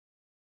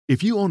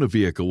If you own a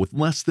vehicle with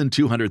less than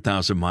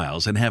 200,000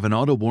 miles and have an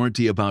auto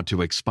warranty about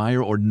to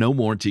expire or no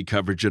warranty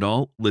coverage at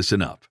all,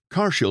 listen up.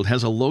 CarShield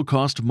has a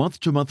low-cost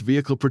month-to-month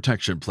vehicle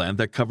protection plan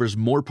that covers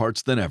more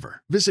parts than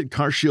ever. Visit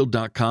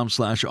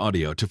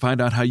carshield.com/audio to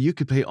find out how you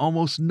could pay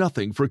almost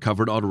nothing for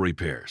covered auto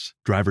repairs.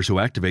 Drivers who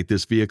activate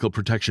this vehicle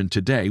protection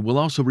today will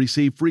also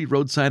receive free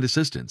roadside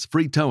assistance,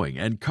 free towing,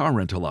 and car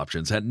rental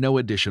options at no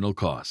additional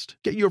cost.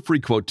 Get your free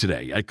quote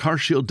today at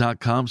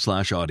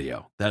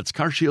carshield.com/audio. That's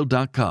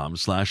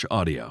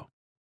carshield.com/audio.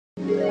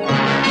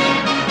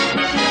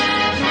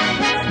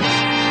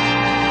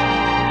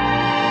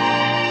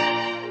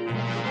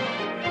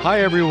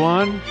 Hi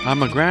everyone,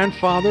 I'm a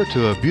grandfather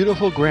to a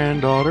beautiful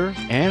granddaughter,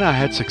 and I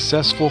had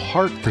successful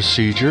heart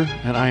procedure,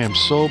 and I am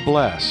so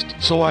blessed.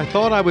 So I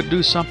thought I would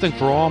do something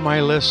for all my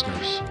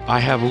listeners.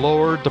 I have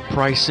lowered the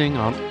pricing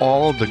on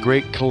all of the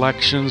great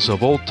collections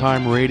of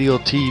old-time radio,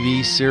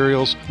 TV,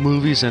 serials,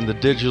 movies, and the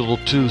digital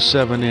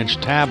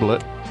 7-inch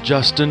tablet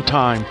just in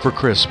time for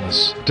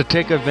Christmas. To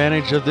take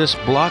advantage of this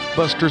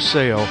blockbuster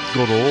sale,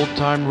 go to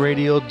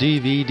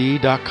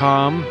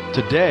oldtimeradiodvd.com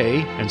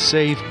today and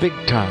save big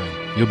time.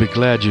 You'll be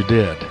glad you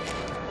did.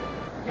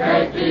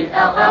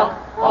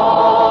 K-E-L-L-O.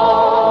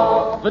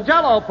 The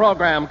Jell-O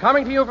program,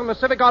 coming to you from the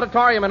Civic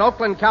Auditorium in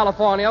Oakland,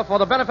 California, for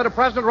the benefit of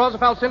President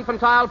Roosevelt's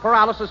Infantile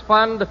Paralysis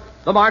Fund,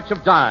 the March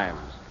of Dimes.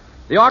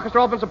 The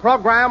orchestra opens the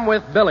program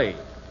with Billy.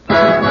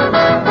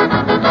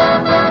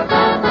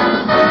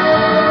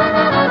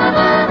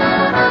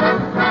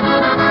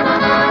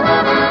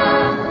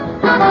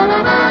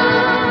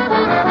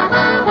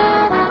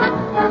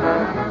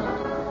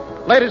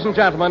 Ladies and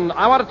gentlemen,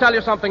 I want to tell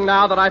you something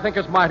now that I think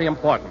is mighty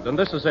important, and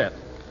this is it.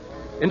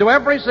 Into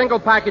every single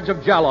package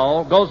of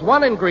Jell-O goes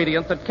one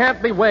ingredient that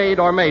can't be weighed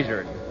or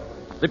measured: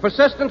 the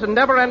persistent and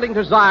never-ending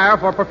desire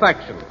for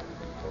perfection.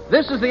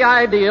 This is the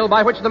ideal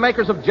by which the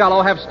makers of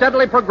Jell-O have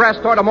steadily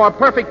progressed toward a more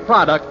perfect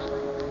product,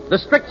 the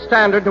strict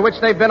standard to which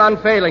they've been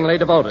unfailingly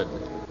devoted.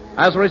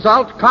 As a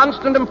result,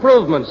 constant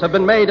improvements have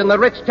been made in the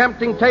rich,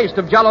 tempting taste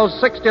of Jell-O's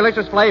 6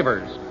 delicious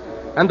flavors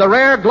and the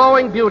rare,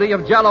 glowing beauty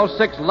of Jell-O's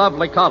 6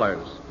 lovely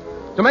colors.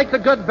 To make the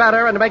good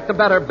better and to make the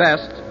better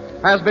best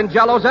has been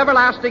Jell-O's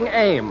everlasting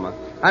aim,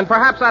 and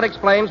perhaps that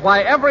explains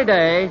why every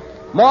day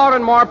more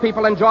and more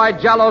people enjoy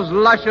Jell-O's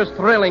luscious,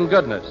 thrilling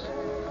goodness.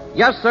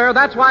 Yes, sir,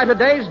 that's why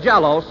today's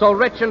Jell-O, so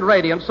rich and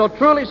radiant, so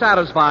truly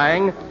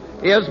satisfying,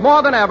 is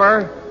more than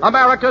ever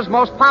America's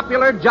most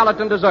popular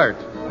gelatin dessert.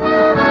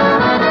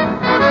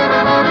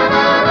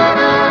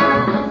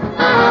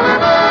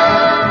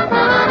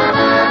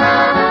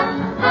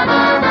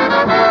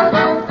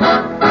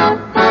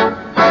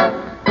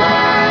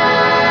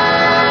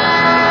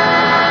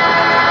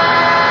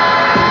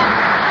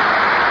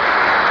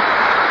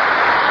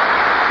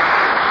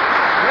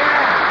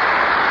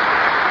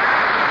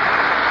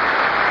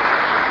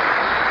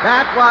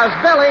 That was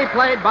Billy,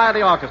 played by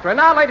the orchestra.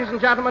 Now, ladies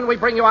and gentlemen, we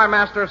bring you our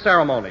master of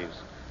ceremonies,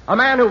 a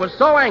man who was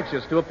so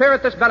anxious to appear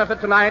at this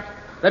benefit tonight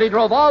that he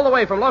drove all the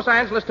way from Los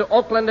Angeles to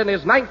Oakland in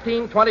his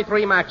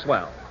 1923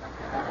 Maxwell.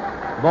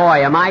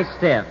 Boy, am I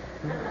stiff.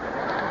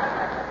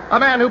 A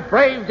man who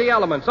braved the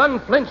elements,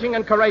 unflinching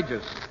and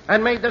courageous,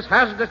 and made this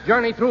hazardous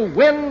journey through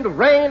wind,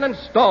 rain, and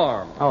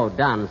storm. Oh,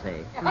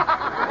 Donzie.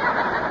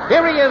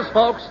 Here he is,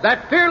 folks,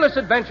 that fearless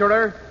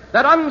adventurer,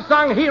 that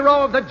unsung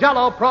hero of the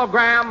Jell-O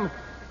program,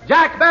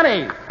 Jack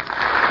Benny. Thank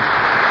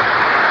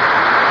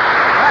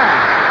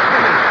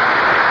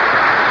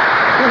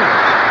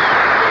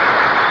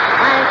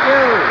you.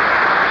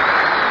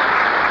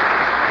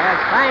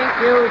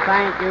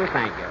 Yes,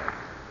 thank you.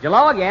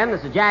 Jell-O again,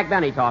 this is Jack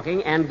Benny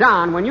talking. And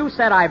Don, when you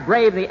said I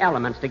braved the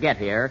elements to get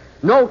here,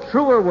 no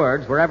truer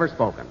words were ever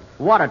spoken.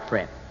 What a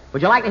trip.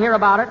 Would you like to hear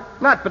about it?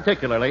 Not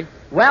particularly.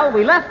 Well,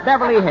 we left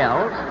Beverly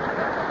Hills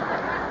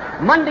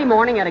Monday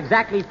morning at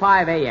exactly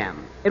 5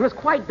 a.m. It was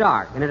quite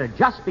dark, and it had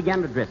just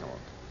begun to drizzle.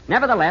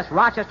 Nevertheless,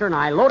 Rochester and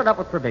I loaded up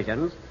with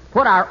provisions,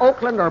 put our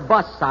Oakland or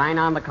bus sign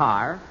on the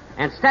car,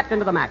 and stepped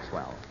into the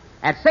Maxwell.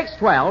 At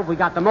 6:12, we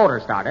got the motor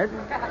started.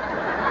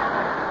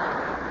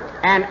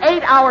 And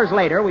 8 hours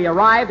later, we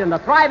arrived in the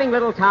thriving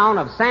little town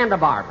of Santa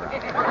Barbara.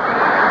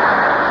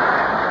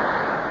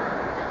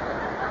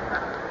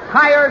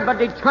 Tired but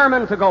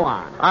determined to go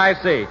on. I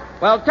see.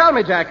 Well, tell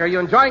me, Jack, are you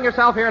enjoying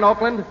yourself here in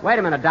Oakland? Wait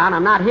a minute, Don,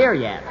 I'm not here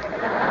yet.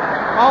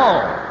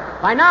 Oh.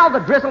 By now, the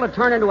drizzle had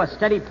turned into a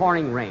steady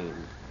pouring rain.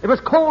 It was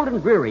cold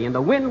and dreary, and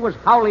the wind was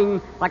howling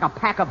like a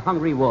pack of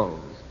hungry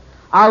wolves.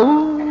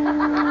 Ow!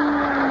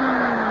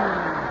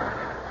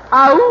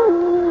 Ow!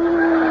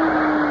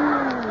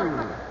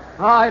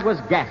 Oh, it was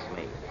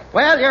ghastly.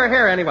 Well, you're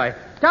here anyway.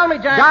 Tell me,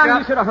 Jack... John,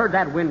 you should have heard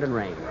that wind and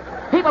rain.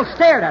 People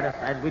stared at us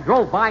as we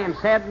drove by and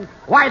said,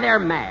 "Why, they're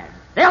mad.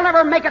 They'll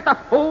never make it, the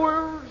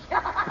fools."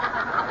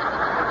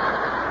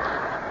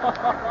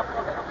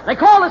 They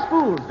called us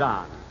fools,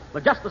 Don.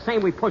 But just the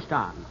same, we pushed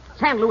on.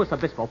 San Luis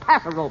Obispo,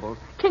 Paso Robles,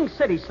 King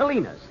City,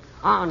 Salinas.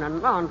 On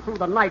and on through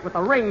the night with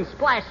the rain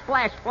splash,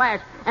 splash,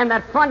 splash, and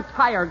that front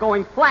tire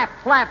going flap,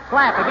 flap,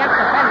 flap against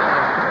the fender.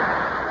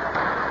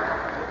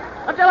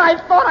 Until I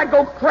thought I'd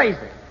go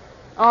crazy.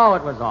 Oh,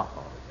 it was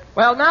awful.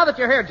 Well, now that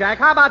you're here, Jack,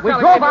 how about We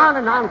telling drove me... on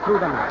and on through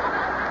the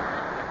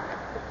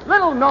night,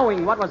 little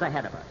knowing what was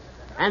ahead of us.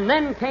 And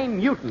then came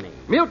mutiny.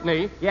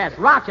 Mutiny? Yes,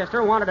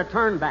 Rochester wanted to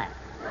turn back.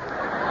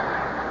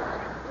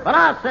 But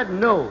I said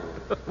no.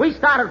 We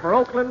started for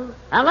Oakland,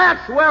 and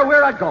that's where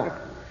we're a-going.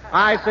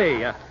 I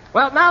see.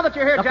 Well, now that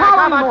you're here, The Jack, how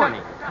following about...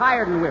 morning,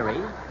 tired and weary,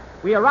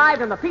 we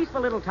arrived in the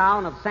peaceful little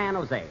town of San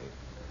Jose.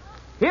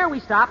 Here we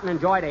stopped and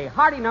enjoyed a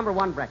hearty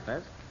 #1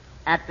 breakfast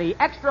at the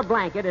Extra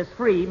Blanket is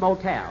Free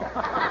Motel.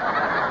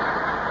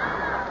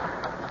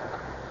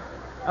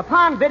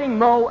 Upon bidding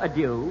Mo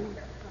adieu,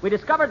 we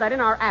discovered that in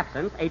our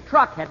absence, a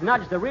truck had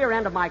nudged the rear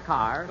end of my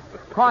car,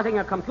 causing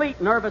a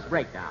complete nervous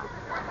breakdown.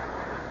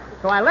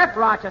 So I left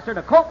Rochester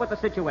to cope with the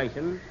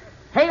situation,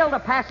 hailed a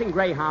passing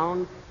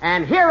Greyhound,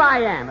 and here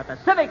I am at the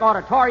Civic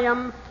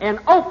Auditorium in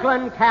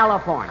Oakland,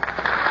 California.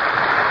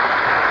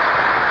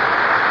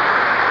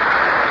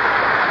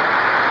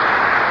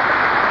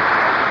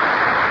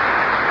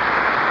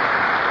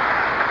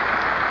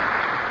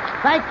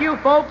 Thank you,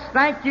 folks.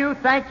 Thank you,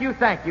 thank you,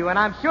 thank you. And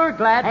I'm sure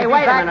glad Hey, to be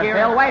wait a back minute, here.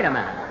 Phil, wait a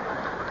minute.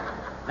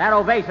 That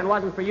ovation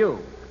wasn't for you.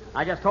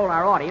 I just told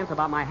our audience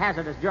about my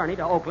hazardous journey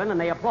to Oakland,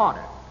 and they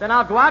applauded. Then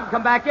I'll go out and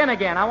come back in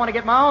again. I want to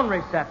get my own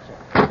reception.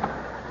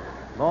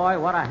 Boy,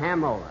 what a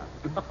hamola.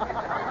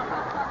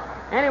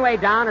 Anyway,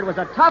 Don, it was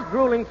a tough,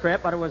 grueling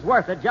trip, but it was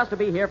worth it just to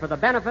be here for the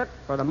benefit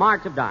for the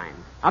March of Dimes.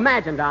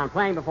 Imagine, Don,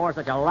 playing before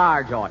such a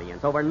large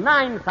audience, over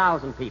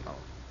 9,000 people.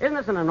 Isn't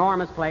this an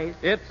enormous place?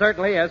 It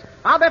certainly is.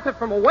 I'll bet that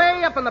from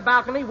way up in the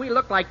balcony, we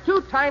look like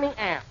two tiny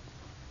ants.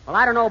 Well,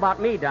 I don't know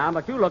about me, Don,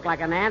 but you look like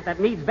an ant that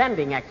needs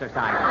bending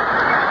exercises.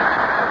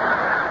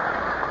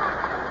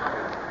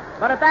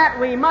 But at that,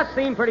 we must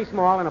seem pretty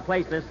small in a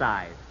place this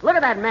size. Look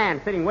at that man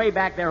sitting way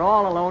back there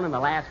all alone in the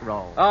last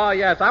row. Oh,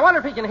 yes. I wonder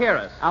if he can hear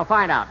us. I'll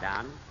find out,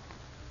 Don.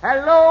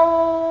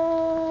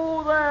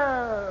 Hello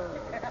there.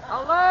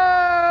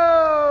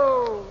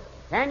 Hello!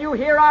 Can you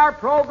hear our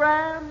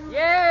program?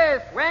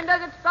 Yes. When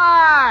does it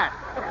start?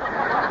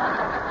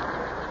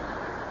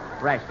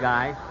 Fresh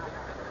guy.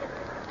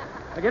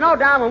 But you know,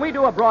 Don, when we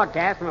do a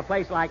broadcast from a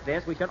place like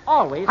this, we should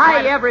always...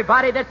 Hi,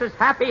 everybody. This is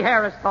Happy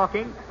Harris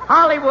talking.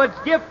 Hollywood's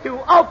gift to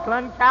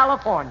Oakland,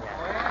 California.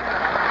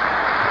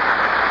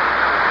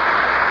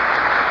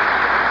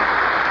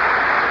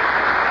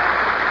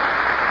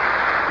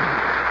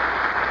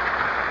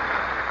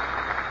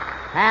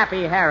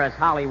 Happy Harris,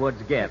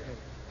 Hollywood's gift.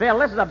 Phil,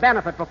 this is a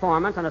benefit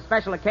performance on a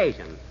special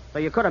occasion, so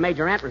you could have made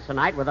your entrance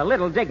tonight with a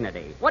little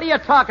dignity. What are you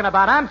talking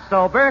about? I'm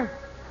sober.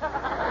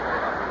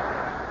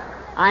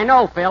 I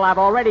know, Phil. I've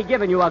already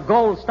given you a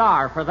gold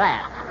star for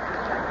that.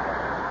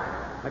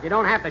 But you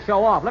don't have to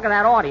show off. Look at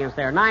that audience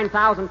there,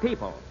 9,000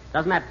 people.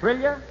 Doesn't that thrill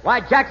you? Why,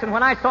 Jackson,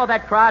 when I saw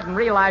that crowd and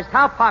realized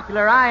how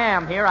popular I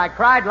am here, I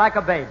cried like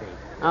a baby.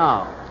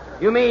 Oh.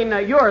 You mean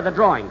you're the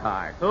drawing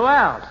card. Who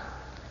else?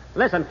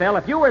 Listen, Phil,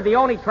 if you were the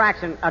only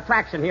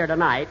attraction here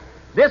tonight,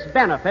 this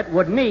benefit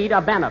would need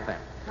a benefit.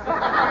 And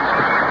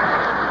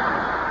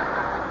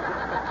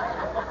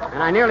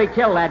I nearly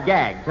killed that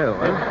gag, too.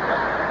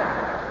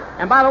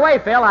 And by the way,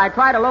 Phil, I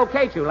tried to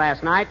locate you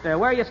last night.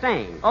 Where are you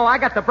staying? Oh, I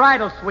got the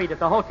bridal suite at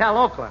the Hotel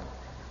Oakland.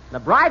 The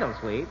bridal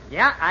suite?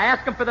 Yeah, I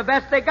asked them for the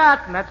best they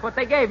got, and that's what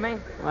they gave me.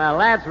 Well,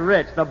 that's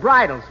rich. The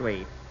bridal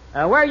suite.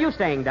 Where are you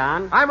staying,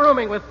 Don? I'm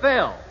rooming with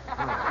Phil.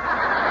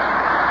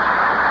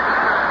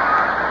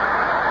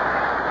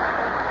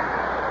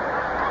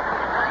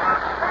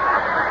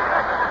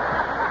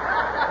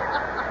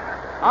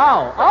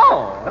 Oh.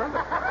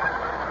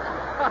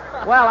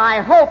 Well, I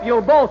hope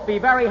you'll both be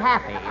very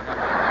happy.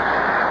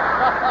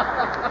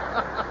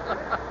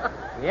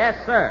 Yes,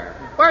 sir.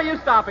 Where are you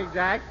stopping,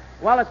 Jack?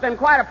 Well, it's been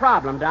quite a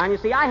problem, Don. You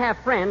see, I have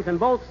friends in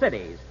both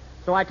cities.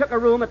 So I took a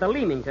room at the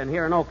Leamington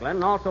here in Oakland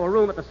and also a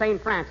room at the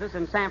St. Francis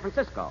in San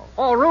Francisco.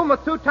 Oh, a room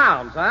with two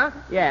towns, huh?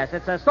 Yes,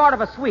 it's a sort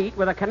of a suite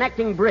with a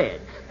connecting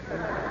bridge.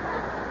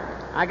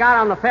 I got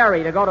on the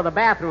ferry to go to the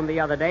bathroom the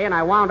other day, and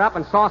I wound up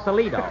in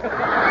Sausalito.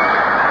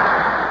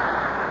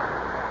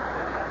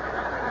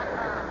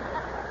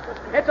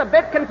 It's a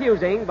bit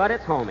confusing, but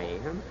it's homey.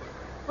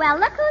 Well,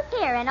 look who's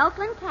here in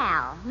Oakland,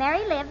 Cal.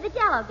 Mary Liv, the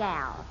Jello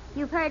Gal.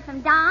 You've heard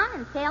from Don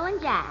and Phil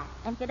and Jack.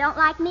 And if you don't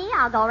like me,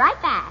 I'll go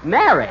right back.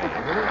 Mary? There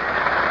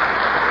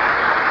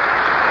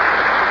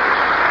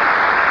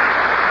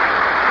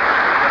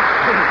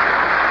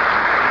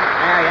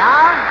you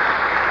are.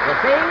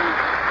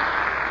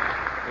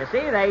 You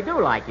see, they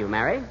do like you,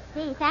 Mary.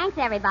 Gee, thanks,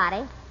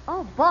 everybody.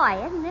 Oh,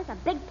 boy, isn't this a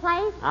big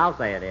place? I'll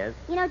say it is.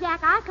 You know,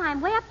 Jack, I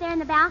climbed way up there in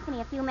the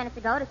balcony a few minutes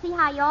ago to see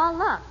how you all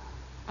look.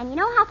 And you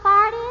know how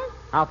far it is?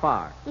 How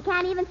far? You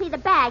can't even see the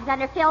bags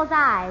under Phil's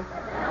eyes.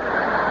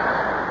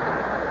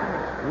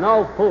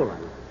 No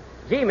fooling.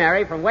 Gee,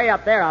 Mary, from way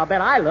up there, I'll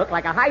bet I look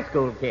like a high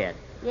school kid.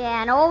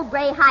 Yeah, an old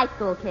gray high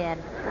school kid.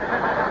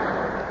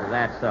 Is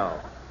that so?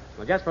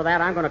 Well, just for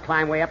that, I'm going to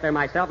climb way up there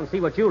myself and see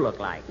what you look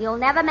like. You'll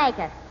never make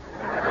it.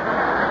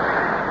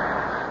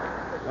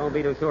 Don't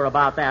be too sure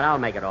about that. I'll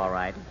make it all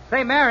right.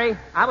 Say, Mary,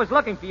 I was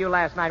looking for you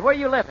last night. Where are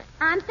you living?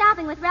 I'm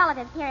stopping with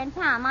relatives here in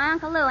town, my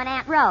Uncle Lou and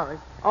Aunt Rose.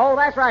 Oh,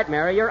 that's right,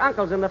 Mary. Your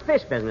uncle's in the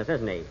fish business,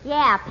 isn't he?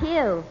 Yeah,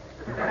 Pew.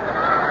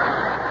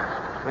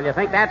 Well, you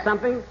think that's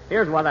something?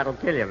 Here's one that'll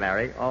kill you,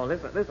 Mary. Oh,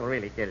 this will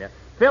really kill you.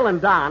 Phil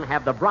and Don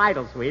have the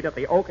bridal suite at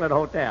the Oakland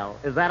Hotel.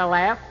 Is that a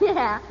laugh?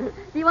 Yeah.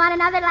 Do you want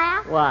another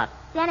laugh? What?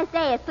 Dennis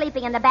Day is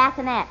sleeping in the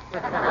bassinet.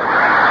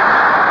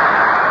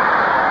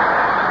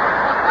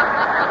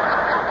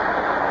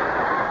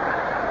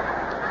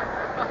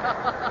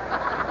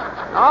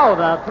 Oh,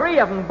 the three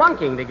of them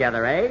bunking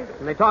together, eh?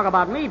 And they talk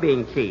about me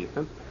being chief.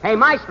 Hey,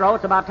 Maestro,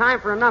 it's about time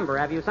for a number.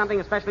 Have you something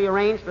especially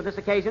arranged for this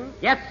occasion?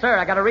 Yes, sir.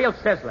 I got a real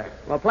sizzler.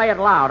 Well, play it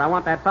loud. I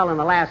want that fellow in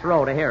the last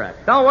row to hear it.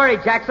 Don't worry,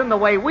 Jackson. The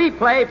way we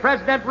play,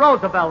 President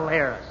Roosevelt will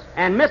hear us.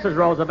 And Mrs.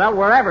 Roosevelt,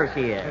 wherever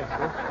she is.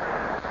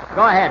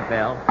 Go ahead,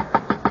 Phil.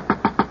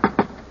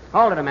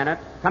 Hold it a minute.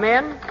 Come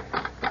in.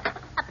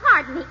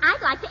 Pardon me.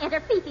 I'd like to enter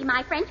Fifi,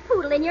 my French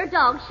poodle, in your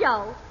dog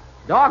show.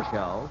 Dog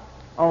show?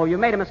 Oh, you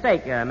made a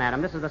mistake,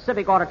 madam. This is the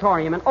Civic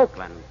Auditorium in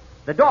Oakland.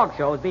 The dog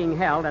show is being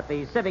held at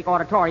the Civic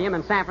Auditorium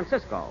in San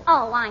Francisco.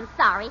 Oh, I'm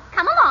sorry.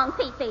 Come along,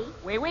 Fifi.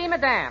 Oui, oui,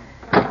 madame.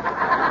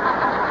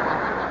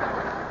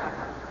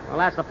 Well,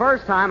 that's the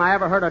first time I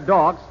ever heard a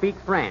dog speak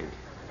French.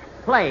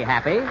 Play,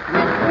 Happy.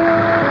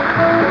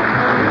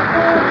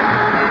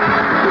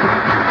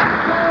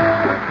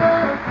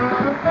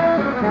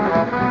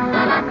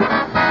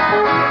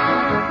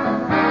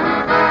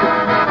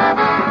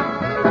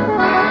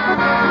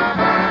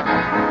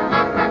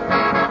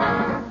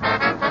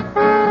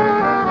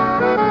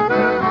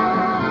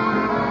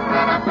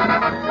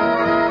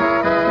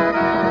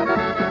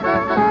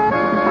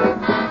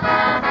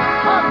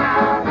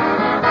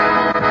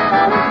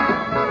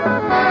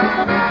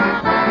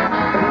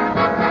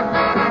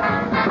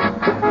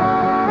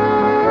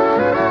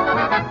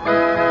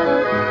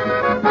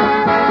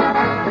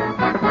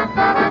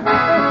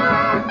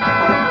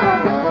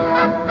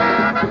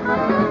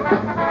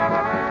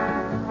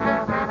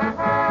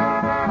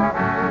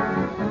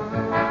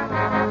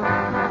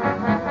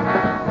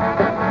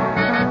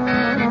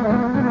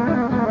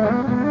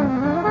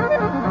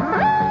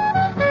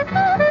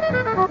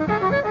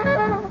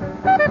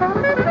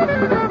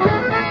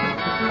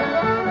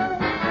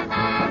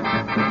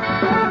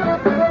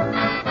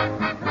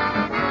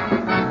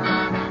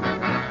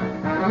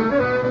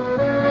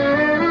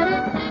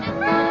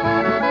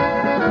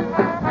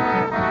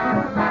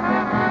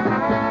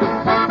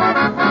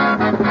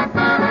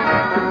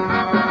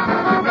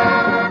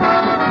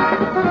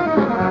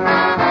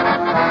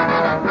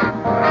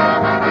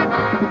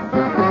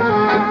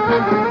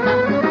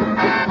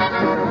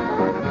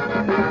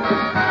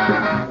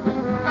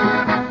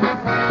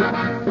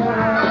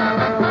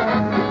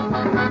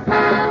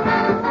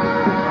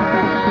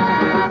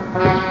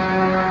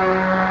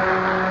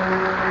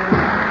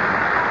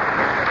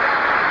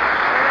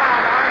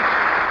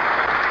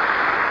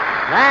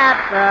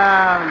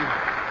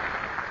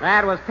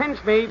 That was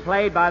Pinch Me,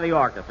 played by the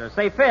orchestra.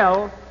 Say,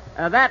 Phil,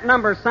 that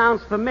number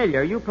sounds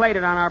familiar. You played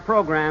it on our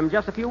program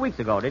just a few weeks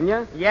ago, didn't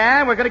you? Yeah,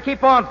 and we're going to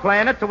keep on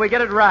playing it till we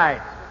get it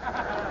right.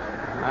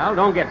 Well,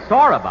 don't get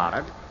sore about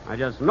it. I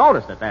just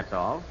noticed it, that's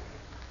all.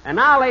 And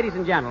now, ladies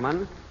and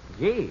gentlemen,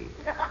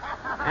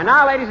 And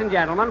now, ladies and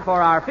gentlemen,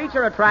 for our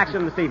feature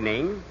attraction this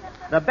evening,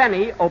 the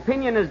Benny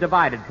Opinion is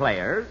Divided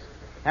players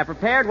have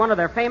prepared one of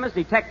their famous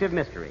detective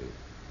mysteries.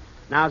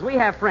 Now, as we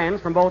have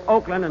friends from both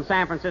Oakland and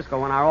San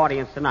Francisco in our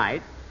audience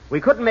tonight, we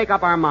couldn't make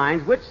up our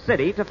minds which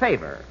city to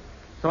favor.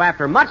 So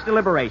after much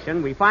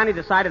deliberation, we finally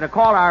decided to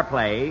call our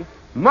play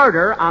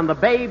Murder on the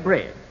Bay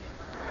Bridge.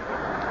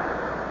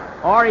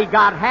 Or he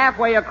got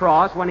halfway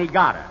across when he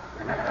got it.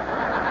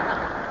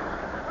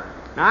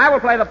 Now, I will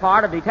play the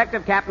part of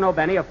Detective Captain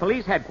O'Benny of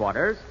Police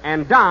Headquarters,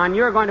 and Don,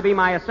 you're going to be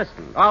my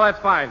assistant. Oh, that's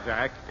fine,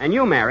 Jack. And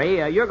you,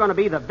 Mary, you're going to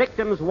be the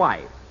victim's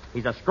wife.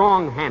 He's a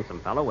strong, handsome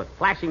fellow with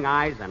flashing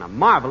eyes and a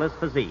marvelous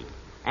physique.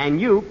 And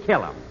you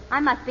kill him. I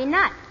must be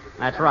nuts.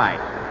 That's right.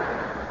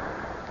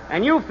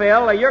 And you,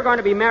 Phil, you're going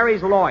to be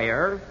Mary's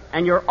lawyer,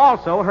 and you're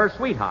also her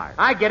sweetheart.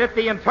 I get it,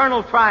 the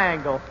internal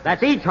triangle.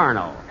 That's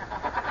eternal.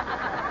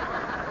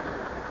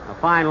 A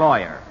fine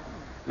lawyer.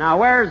 Now,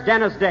 where's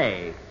Dennis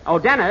Day? Oh,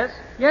 Dennis?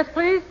 Yes,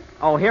 please?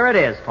 Oh, here it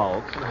is,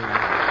 folks.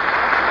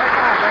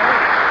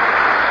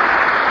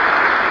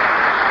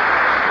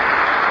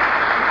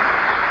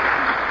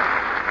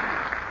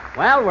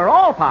 Well, we're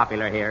all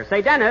popular here.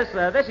 Say, Dennis,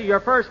 this is your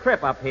first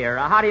trip up here.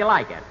 How do you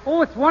like it?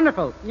 Oh, it's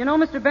wonderful. You know,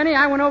 Mr. Benny,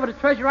 I went over to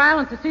Treasure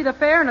Island to see the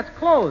fair, and it's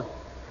closed.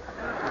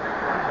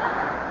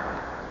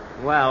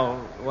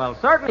 Well,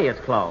 certainly it's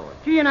closed.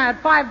 Gee, and I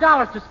had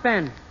 $5 to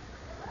spend.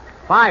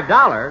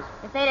 $5?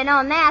 If they'd have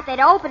known that,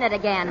 they'd open it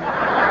again.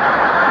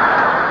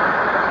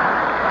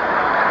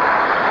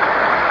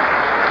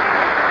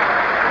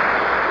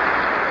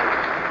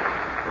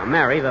 Now,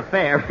 Mary, the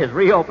fair is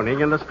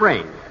reopening in the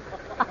spring.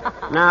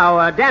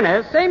 Now,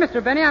 Dennis... Say,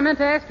 Mr. Benny, I meant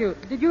to ask you,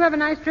 did you have a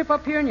nice trip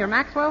up here in your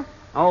Maxwell?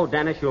 Oh,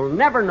 Dennis, you'll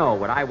never know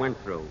what I went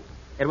through.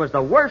 It was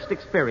the worst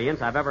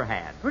experience I've ever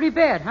had. Pretty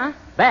bad, huh?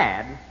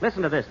 Bad?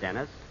 Listen to this,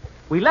 Dennis.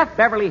 We left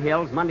Beverly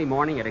Hills Monday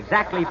morning at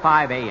exactly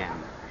 5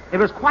 a.m. It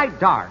was quite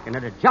dark, and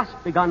it had just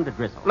begun to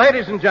drizzle.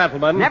 Ladies and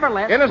gentlemen,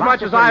 Nevertheless,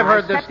 inasmuch as Rochester I've and I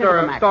heard this stepped into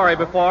the story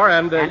Maxwell, before,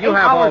 and and you 8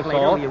 have hours also,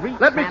 later, we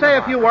reached let me Santa say a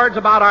Barbara. few words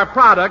about our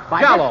product,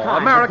 By Jell-O, this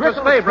time, America's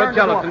the drizzle had favorite turned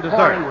into gelatin a dessert.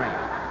 pouring rain.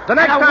 The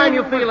next And a time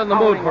you wind feel was in the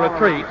mood blowing for all a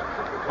treat,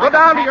 around. go Like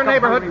down a to your pack of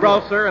neighborhood hungry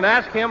wolves. grocer and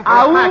ask him for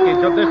a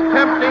package of this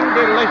tempting,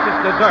 delicious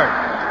dessert.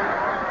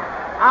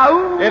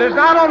 It is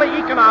not only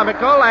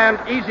economical and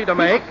easy to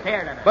make,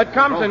 Scared of it. but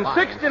comes in Go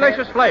 6 by.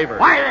 delicious flavors.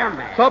 Why, they're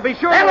mad. So be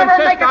sure They'll to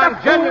never make insist it on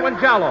to genuine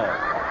food. Jell-O.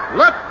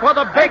 Look for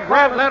the big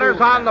red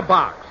letters on the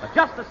box. But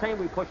just the same,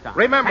 we pushed on.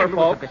 Remember, San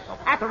Luis folks, Obispo,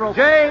 Atherol,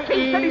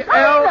 J-E-L-L-O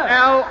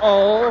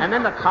And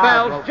then the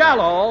car broke spells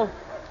Jell-O,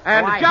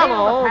 and So I Jell-O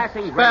hailed the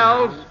passing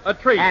spells Greyhound, a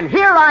treat. And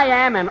here I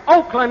am in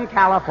Oakland,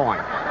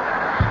 California.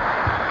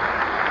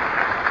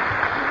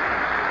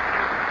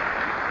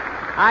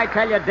 I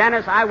tell you,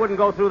 Dennis, I wouldn't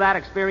go through that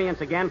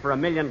experience again for $1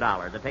 million.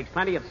 It takes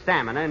plenty of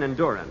stamina and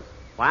endurance.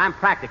 Why, I'm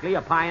practically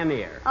a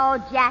pioneer. Oh,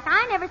 Jack,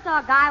 I never saw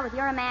a guy with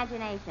your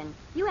imagination.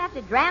 You have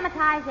to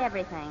dramatize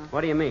everything.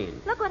 What do you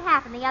mean? Look what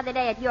happened the other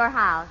day at your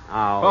house. What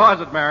Oh.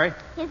 was it, Mary?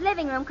 His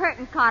living room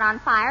curtains caught on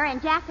fire,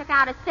 and Jack took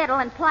out his fiddle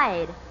and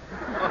played.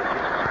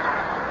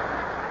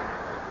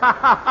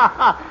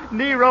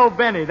 Nero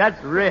Benny, that's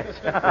rich.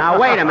 Now,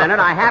 wait a minute.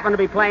 I happened to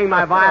be playing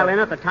my violin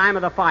at the time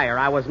of the fire.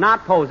 I was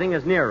not posing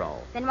as Nero.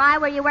 Then why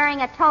were you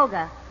wearing a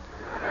toga?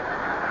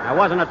 That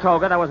wasn't a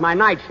toga. That was my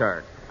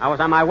nightshirt. I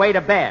was on my way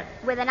to bed.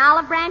 With an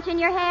olive branch in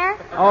your hair?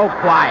 Oh,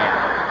 quiet.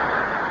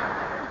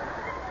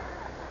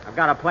 I've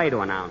got a play to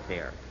announce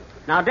here.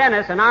 Now,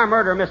 Dennis, in our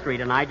murder mystery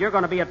tonight, you're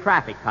going to be a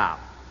traffic cop.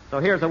 So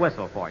here's a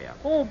whistle for you.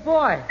 Oh,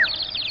 boy.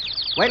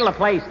 Wait till the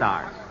play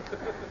starts.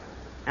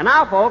 And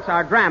now, folks,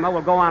 our drama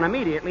will go on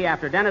immediately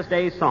after Dennis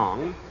Day's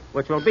song,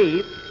 which will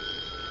be...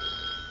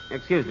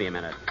 Excuse me a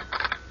minute.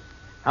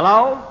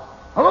 Hello?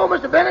 Hello,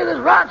 Mr. Benny. This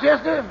is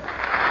Rochester.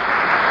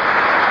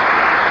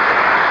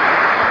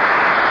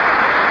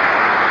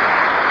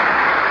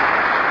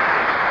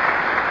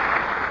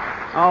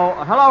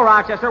 Oh, hello,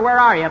 Rochester. Where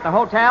are you? At the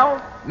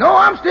hotel? No,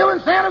 I'm still in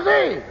San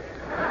Jose.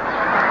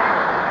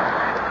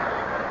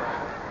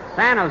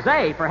 San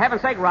Jose? For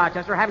heaven's sake,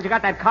 Rochester, haven't you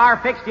got that car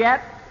fixed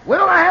yet?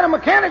 Well, I had a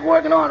mechanic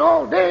working on it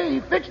all day. He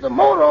fixed the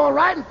motor all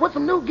right and put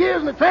some new gears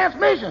in the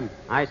transmission.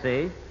 I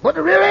see. But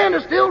the rear end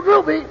is still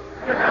droopy.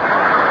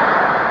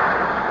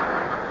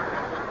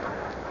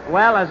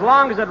 Well, as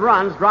long as it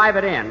runs, drive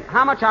it in.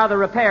 How much are the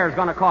repairs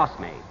going to cost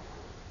me?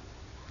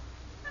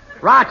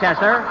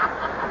 Rochester,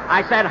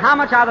 I said, how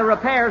much are the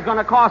repairs going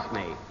to cost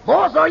me?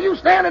 Boss, are you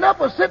standing up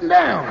or sitting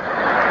down?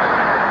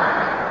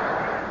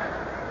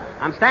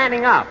 I'm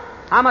standing up.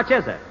 How much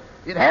is it?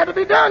 It had to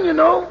be done, you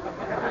know.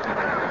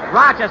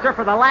 Rochester,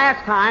 for the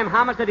last time,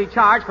 how much did he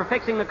charge for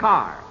fixing the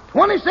car?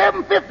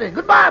 $27.50.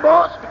 Goodbye,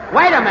 boss.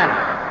 Wait a minute.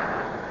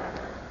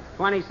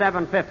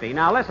 $27.50.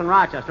 Now, listen,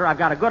 Rochester, I've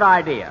got a good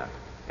idea.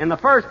 In the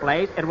first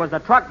place, it was the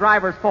truck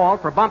driver's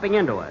fault for bumping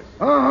into us.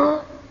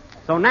 Uh-huh.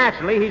 So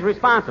naturally, he's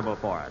responsible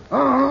for it.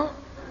 Uh-huh.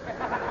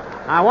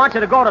 I want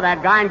you to go to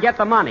that guy and get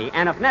the money,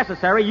 and if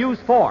necessary, use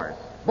force.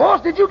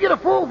 Boss, did you get a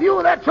full view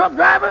of that truck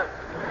driver?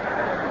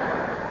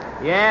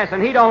 Yes,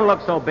 and he don't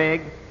look so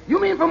big. You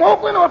mean from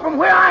Oakland or from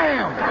where I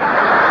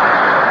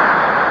am?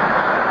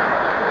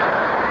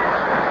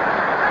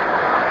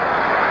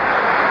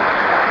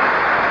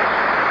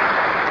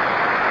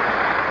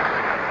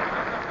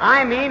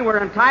 I mean,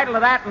 we're entitled to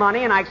that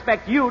money, and I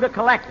expect you to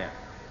collect it.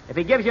 If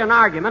he gives you an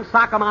argument,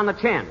 sock him on the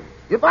chin.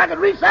 If I could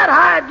reach that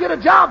high, I'd get a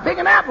job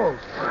picking apples.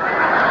 Well,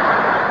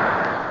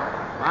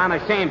 I'm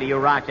ashamed of you,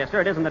 Rochester.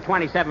 It isn't the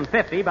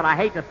 $27.50, but I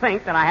hate to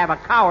think that I have a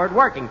coward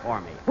working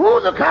for me.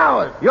 Who's a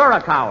coward? You're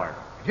a coward.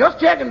 Just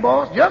checking,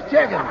 boss. Just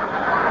checking. All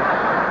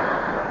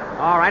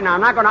right, now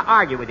I'm not going to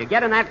argue with you.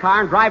 Get in that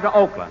car and drive to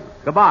Oakland.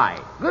 Goodbye.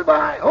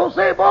 Goodbye. Oh,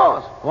 say,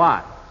 boss,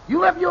 What? you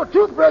left your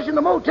toothbrush in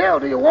the motel.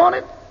 Do you want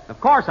it? Of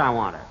course I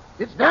want it.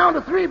 It's down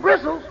to 3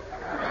 bristles.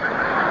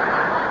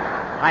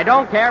 I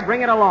don't care.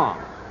 Bring it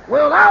along.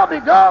 Well, I'll be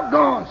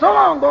doggone. So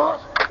long, boss.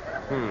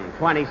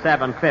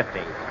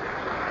 $27.50.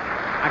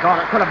 I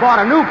could have bought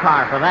a new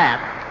car for that.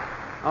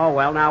 Oh,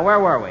 well, now, where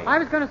were we? I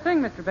was going to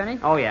sing, Mr. Benny.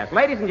 Oh, yes.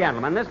 Ladies and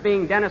gentlemen, this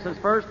being Dennis's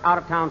first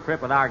out-of-town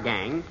trip with our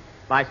gang,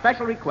 by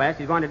special request,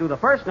 he's going to do the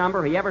first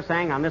number he ever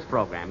sang on this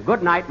program.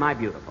 Good Night, My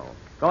Beautiful.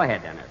 Go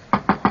ahead, Dennis.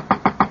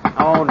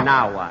 Oh,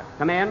 now what?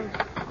 Come in.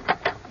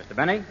 Mr.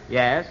 Benny,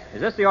 Yes?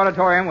 is this the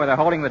auditorium where they're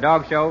holding the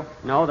dog show?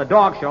 No, the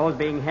dog show is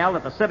being held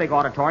at the Civic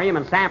Auditorium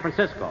in San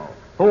Francisco.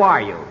 Who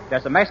are you?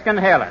 There's a Mexican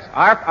hairless.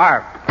 Arp,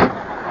 arp.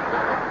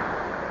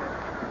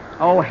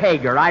 Oh,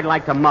 Hager, I'd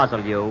like to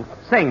muzzle you.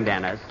 Sing,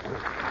 Dennis.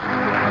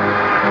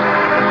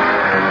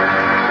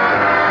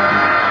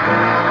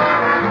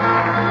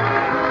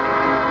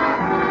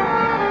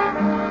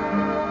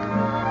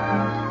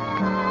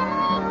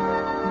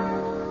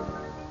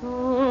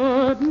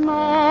 Good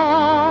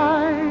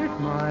night,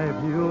 my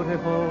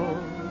beautiful.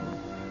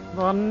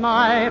 The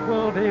night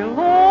will be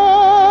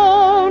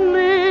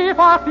lonely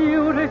but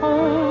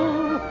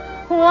beautiful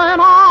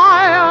when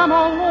I am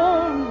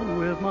alone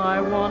with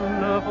my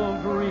wonderful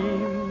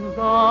dreams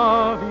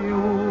of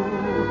you.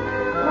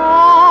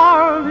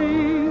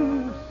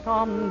 Darling,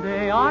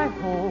 someday I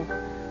hope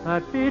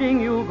that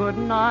bidding you good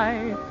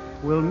night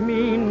will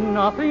mean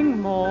nothing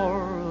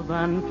more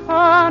than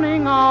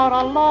turning out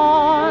a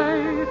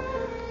light.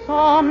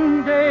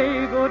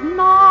 Someday good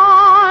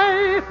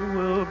night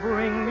will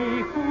bring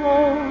me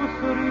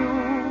closer to you.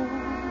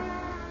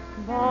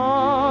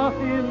 But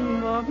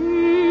in the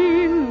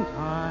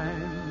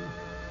meantime,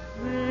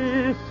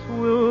 this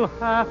will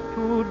have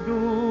to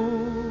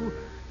do.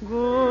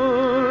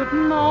 Good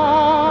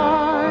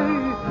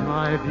night,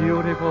 my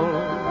beautiful.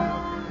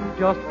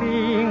 Just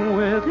being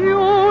with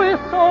you is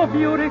so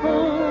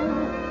beautiful,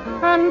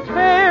 and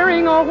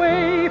tearing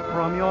away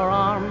from your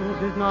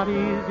arms is not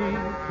easy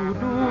to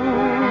do.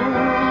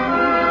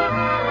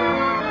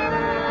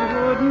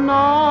 Good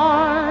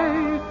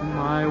night,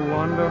 my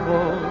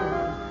wonderful.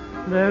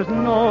 There's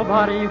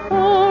nobody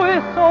who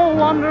is so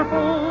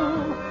wonderful.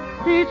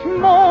 Each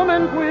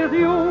moment with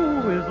you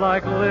is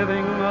like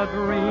living a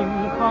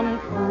dream come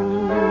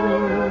true.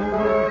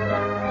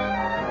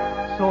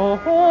 So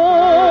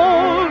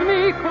hold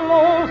me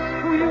close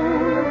to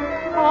you,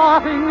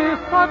 parting is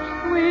such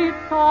sweet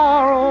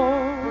sorrow.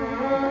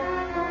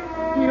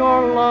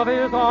 Your love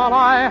is all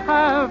I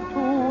have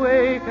to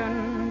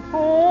waken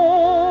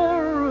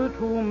for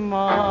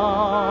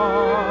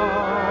tomorrow.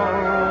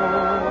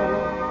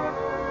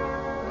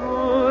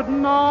 Good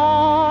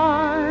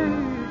night,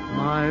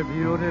 my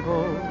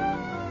beautiful.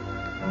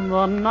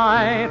 The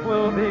night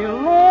will be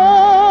lonely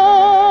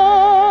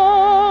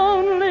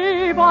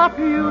but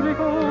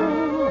beautiful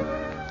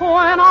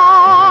when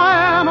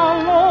I am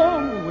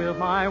alone with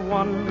my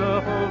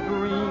wonderful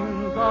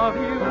dreams of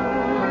you.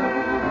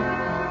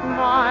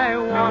 My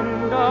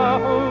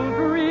wonderful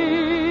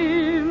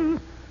dreams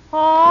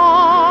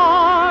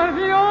of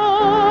you.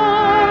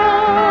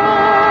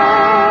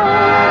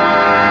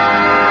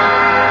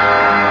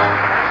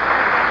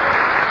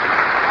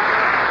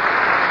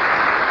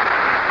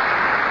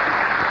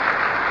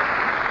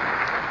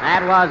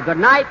 That was Good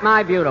Night,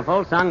 My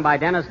Beautiful, sung by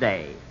Dennis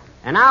Day.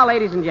 And now,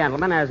 ladies and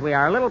gentlemen, as we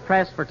are a little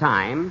pressed for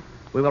time,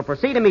 we will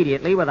proceed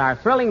immediately with our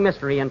thrilling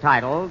mystery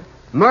entitled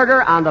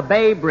Murder on the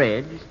Bay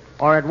Bridge,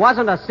 or It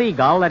Wasn't a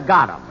Seagull That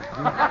Got Him.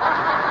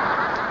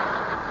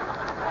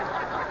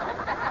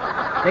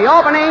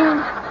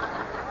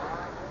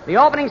 The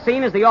opening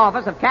scene is the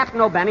office of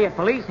Captain O'Benny at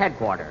police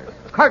headquarters.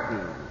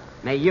 Curtain,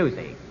 may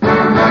music.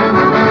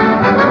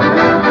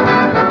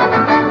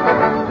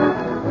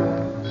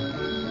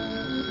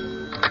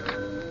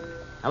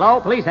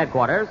 Hello, police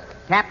headquarters.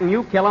 Captain,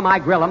 you kill him, I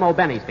grill him.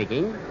 O'Benny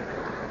speaking.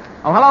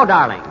 Oh, hello,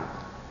 darling.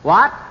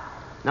 What?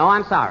 No,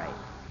 I'm sorry.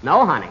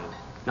 No, honey.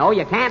 No,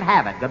 you can't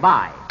have it.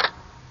 Goodbye.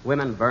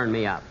 Women burn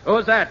me up.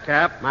 Who's that,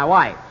 Cap? My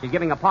wife. She's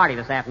giving a party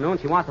this afternoon.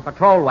 She wants a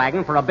patrol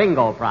wagon for a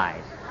bingo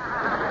prize.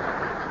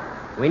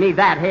 We need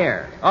that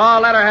here. Oh,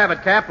 let her have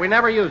it, Cap. We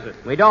never use it.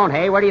 We don't,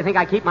 hey? Where do you think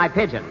I keep my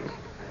pigeons?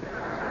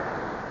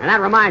 And that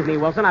reminds me,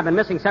 Wilson, I've been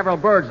missing several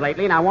birds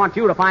lately, and I want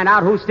you to find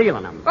out who's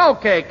stealing them.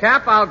 Okay,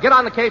 Cap. I'll get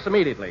on the case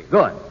immediately.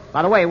 Good.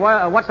 By the way,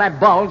 what's that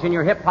bulge in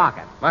your hip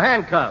pocket? My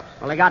handcuffs.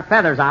 Well, they got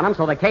feathers on them,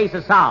 so the case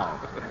is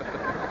solved.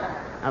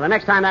 Now, the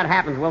next time that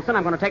happens, Wilson,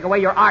 I'm going to take away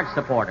your arch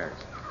supporters.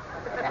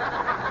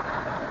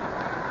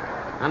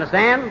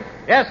 Understand?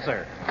 Yes,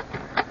 sir.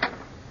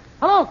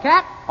 Hello,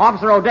 Cap.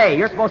 Officer O'Day,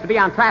 you're supposed to be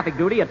on traffic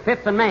duty at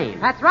 5th and Main.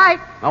 That's right.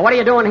 Well, what are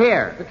you doing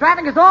here? The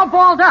traffic is all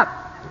balled up.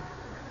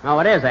 Oh,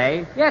 it is,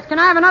 eh? Yes, can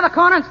I have another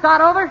corner and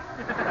start over?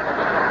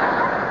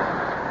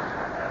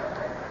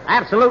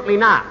 Absolutely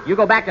not. You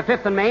go back to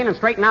 5th and Main and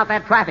straighten out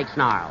that traffic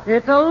snarl.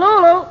 It's a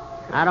Lulu.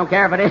 I don't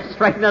care if it is.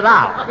 Straighten it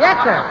out. Yes,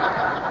 sir.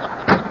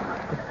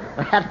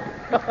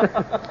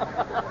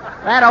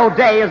 That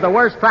O'Day is the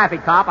worst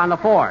traffic cop on the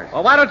force.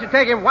 Well, why'd you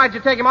take him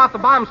off the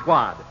bomb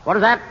squad? What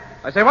is that?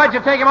 I say, why'd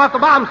you take him off the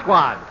bomb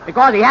squad?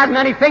 Because he hasn't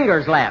any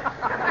fingers left.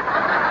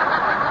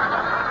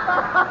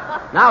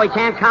 Now he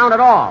can't count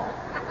at all.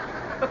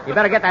 You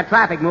better get that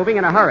traffic moving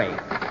in a hurry.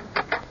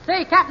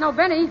 Say, Captain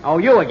O'Benny. Oh,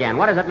 you again.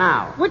 What is it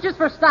now? Which is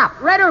for stop,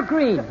 red or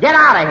green? Get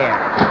out of here.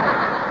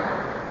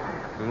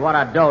 What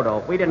a dodo.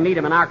 If we didn't need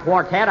him in our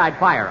quartet, I'd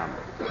fire him.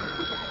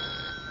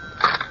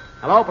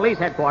 Hello, police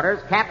headquarters.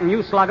 Captain,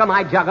 you slug him,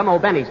 I jug him.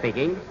 O'Benny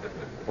speaking.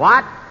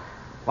 What?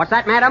 What's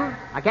that, madam?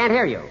 I can't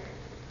hear you.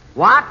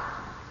 What?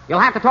 You'll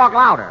have to talk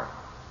louder.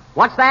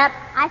 What's that?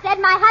 I said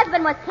my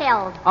husband was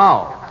killed.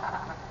 Oh.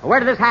 Where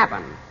did this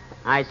happen?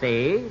 I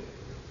see.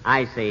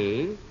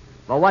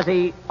 Well, was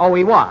he? Oh,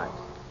 he was.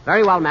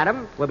 Very well,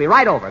 madam. We'll be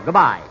right over.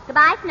 Goodbye.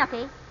 Goodbye,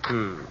 Snooky.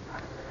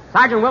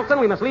 Sergeant Wilson,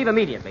 we must leave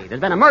immediately.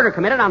 There's been a murder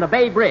committed on the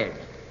Bay Bridge.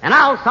 And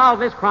I'll solve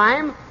this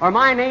crime, or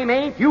my name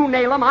ain't, you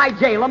nail 'em, I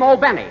jail 'em,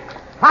 O'Benny.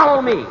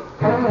 Follow me.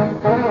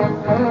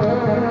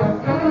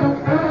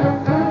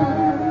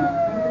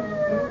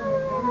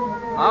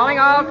 Calling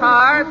all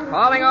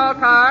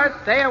cars.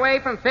 Stay away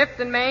from 5th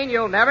and Main.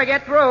 You'll never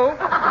get through.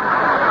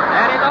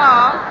 That is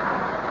all.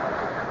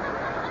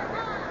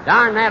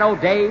 Darn that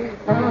O'Day.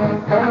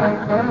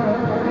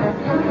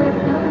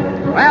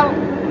 Well,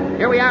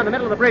 we are in the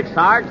middle of the bridge,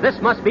 Sarge. This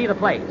must be the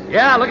place.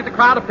 Yeah, look at the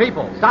crowd of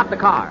people. Stop the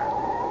car.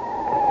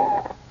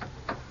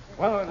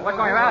 What's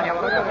going around here?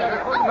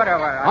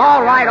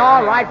 All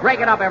right.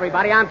 Break it up,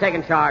 everybody. I'm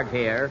taking charge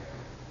here.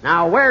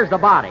 Now, where's the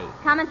body?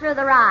 Coming through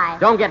the rye.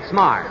 Don't get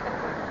smart.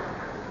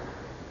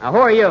 Now, who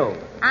are you?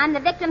 I'm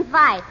the victim's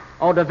wife.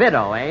 Oh, the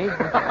widow, eh?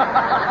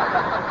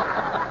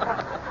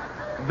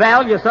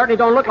 Val, you certainly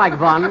don't look like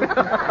one.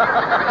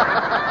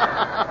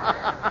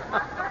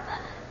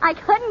 I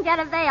couldn't get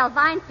a veil.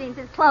 Feinstein's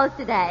is closed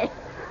today.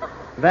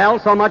 Well,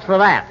 so much for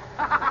that.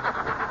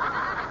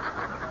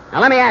 Now,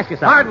 let me ask you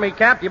something. Pardon me,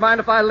 Cap. Do you mind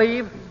if I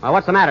leave? Well,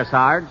 what's the matter,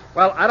 Sarge?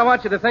 Well, I don't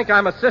want you to think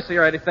I'm a sissy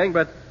or anything,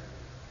 but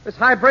this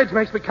high bridge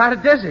makes me kind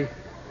of dizzy.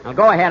 Now,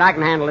 go ahead. I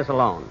can handle this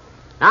alone.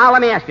 Now,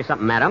 let me ask you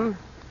something, madam.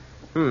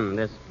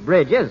 This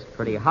bridge is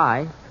pretty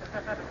high.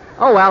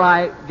 Oh, well,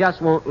 I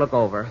just won't look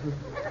over.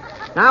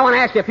 Now, I want to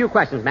ask you a few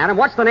questions, madam.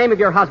 What's the name of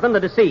your husband, the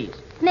deceased?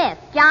 Smith.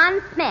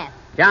 John Smith.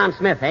 John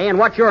Smith, eh? And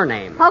what's your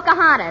name?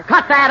 Pocahontas.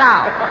 Cut that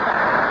out.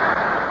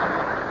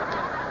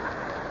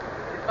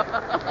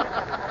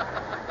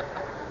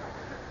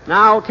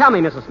 Now, tell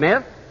me, Mrs.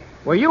 Smith,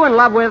 were you in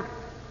love with...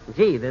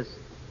 Gee, this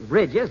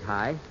bridge is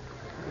high.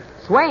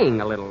 Swaying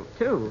a little,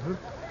 too.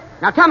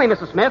 Now, tell me,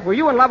 Mrs. Smith, were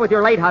you in love with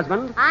your late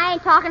husband? I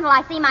ain't talking till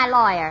I see my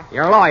lawyer.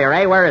 Your lawyer,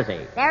 eh? Where is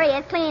he? There he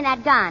is, cleaning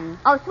that gun.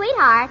 Oh,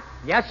 sweetheart.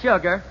 Yes,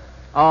 sugar.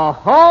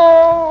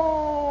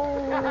 Oh-ho!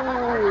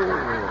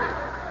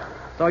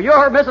 So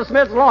you're Mrs.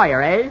 Smith's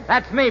lawyer, eh?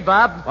 That's me,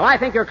 Bob. Well, I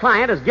think your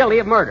client is guilty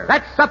of murder.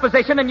 That's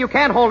supposition, and you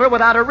can't hold her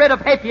without a writ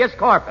of habeas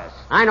corpus.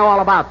 I know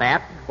all about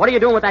that. What are you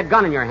doing with that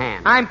gun in your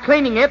hand? I'm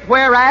cleaning it,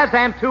 whereas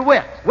and to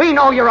wit. We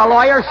know you're a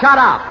lawyer. Shut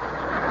up.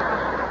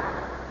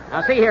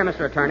 Now, see here,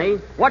 Mr. Attorney.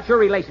 What's your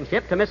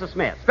relationship to Mrs.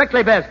 Smith?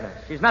 Strictly business.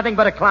 She's nothing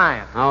but a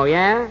client. Oh,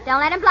 yeah? Don't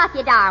let him bluff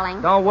you,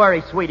 darling. Don't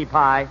worry, sweetie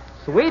pie.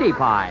 Sweetie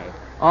pie.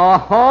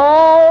 Oh-ho!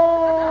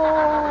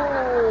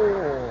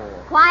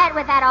 Quiet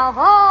with that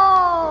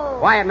oh-ho!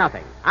 Quiet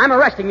nothing. I'm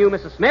arresting you,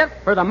 Mrs. Smith,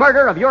 for the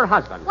murder of your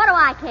husband. What do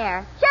I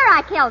care? Sure,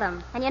 I killed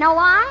him. And you know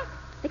why?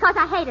 Because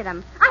I hated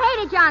him. I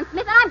hated John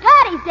Smith, and I'm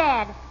glad he's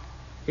dead.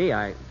 Gee,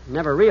 I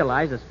never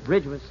realized this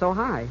bridge was so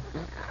high.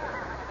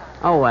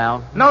 Oh,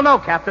 well. No,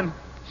 Captain.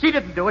 She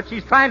didn't do it.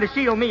 She's trying to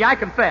shield me, I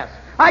confess.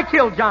 I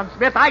killed John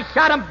Smith. I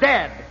shot him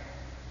dead.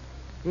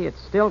 Gee,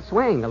 it's still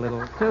swaying a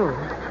little, too.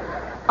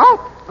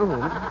 Oh!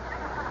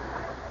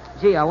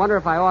 Gee, I wonder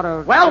if I ought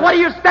to... Well, what are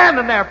you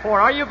standing there for?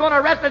 Are you going to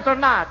arrest us or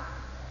not?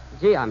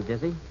 Gee, I'm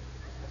dizzy.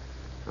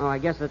 Oh, I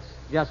guess it's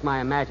just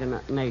my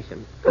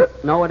imagination.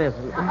 No, it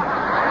isn't.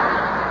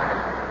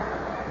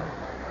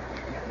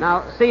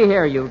 Now, see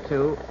here, you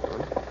two.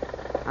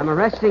 I'm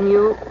arresting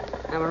you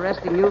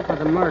for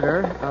the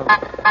murder of...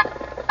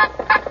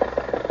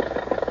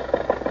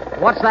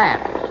 What's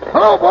that?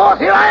 Hello, boss.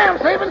 Here I am,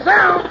 safe and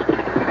sound.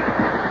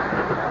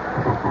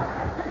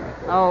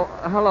 Oh,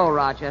 hello,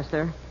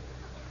 Rochester.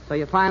 So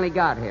you finally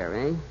got here,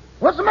 eh?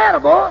 What's the matter,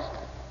 boss?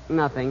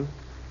 Nothing.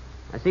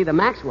 I see the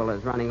Maxwell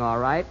is running all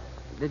right.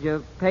 Did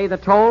you pay the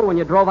toll when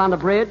you drove on the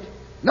bridge?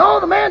 No,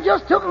 the man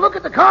just took a look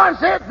at the car and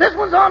said, this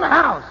one's on the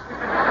house.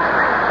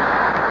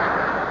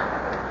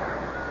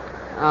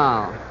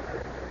 Oh.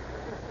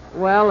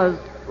 Well, as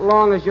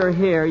long as you're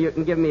here, you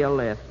can give me a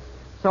lift.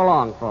 So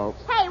long,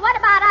 folks. Hey, what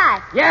about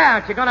us? Yeah,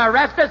 aren't you going to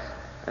arrest us?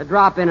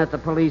 Drop in at the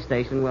police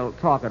station. We'll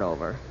talk it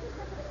over.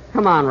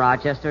 Come on,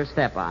 Rochester.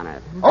 Step on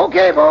it.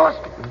 Okay, boss.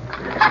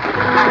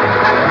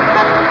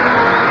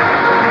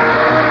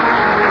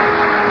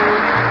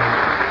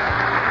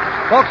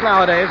 Folks,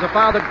 nowadays, a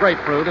powdered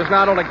grapefruit is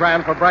not only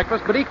grand for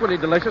breakfast, but equally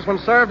delicious when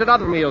served at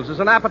other meals as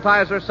an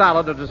appetizer,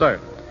 salad, or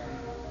dessert.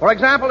 For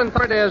example, in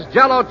third is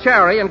Jell-O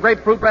Cherry and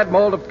grapefruit bread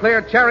mold of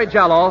clear cherry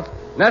Jell-O,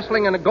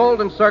 nestling in a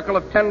golden circle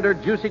of tender,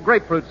 juicy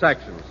grapefruit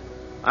sections.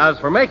 As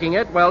for making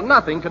it, well,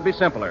 nothing could be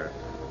simpler.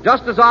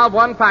 Just dissolve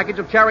 1 package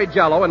of cherry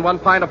Jell-O in 1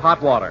 pint of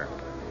hot water.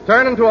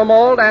 Turn into a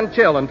mold and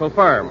chill until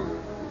firm.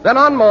 Then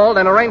unmold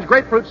and arrange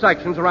grapefruit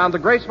sections around the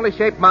gracefully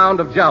shaped mound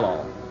of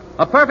Jell-O.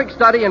 A perfect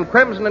study in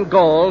crimson and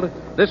gold,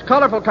 this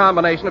colorful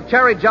combination of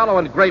cherry Jell-O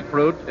and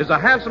grapefruit is a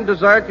handsome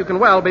dessert you can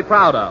well be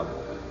proud of.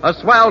 A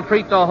swell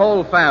treat the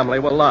whole family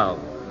will love.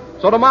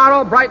 So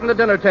tomorrow, brighten the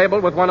dinner table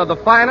with one of the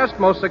finest,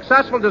 most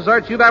successful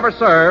desserts you've ever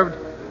served,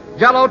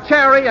 Jell-O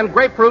Cherry and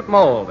Grapefruit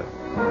Mold.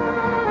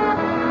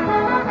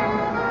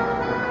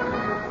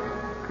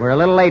 We're a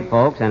little late,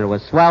 folks, and it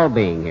was swell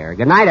being here.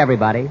 Good night,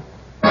 everybody. It's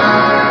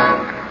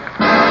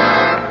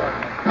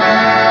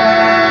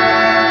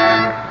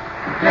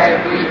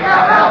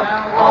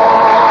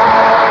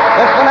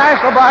the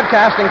National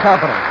Broadcasting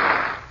Company.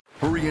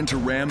 Hurry into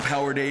Ram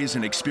Power Days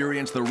and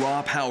experience the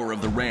raw power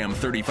of the Ram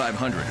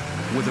 3500.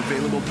 With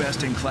available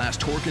best-in-class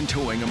torque and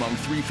towing among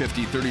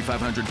 350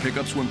 3500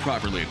 pickups when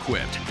properly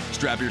equipped.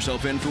 Strap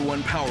yourself in for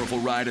one powerful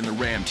ride in the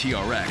Ram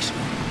TRX.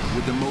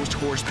 With the most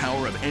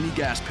horsepower of any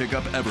gas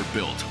pickup ever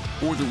built.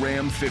 Or the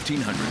Ram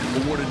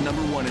 1500, awarded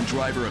 #1 in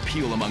driver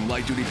appeal among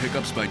light-duty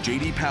pickups by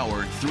J.D.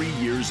 Power 3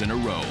 years in a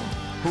row.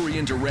 Hurry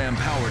into Ram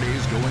Power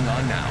Days going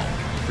on now.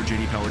 For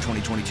J.D. Power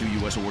 2022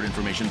 U.S. award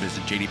information,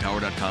 visit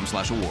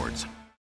jdpower.com/awards.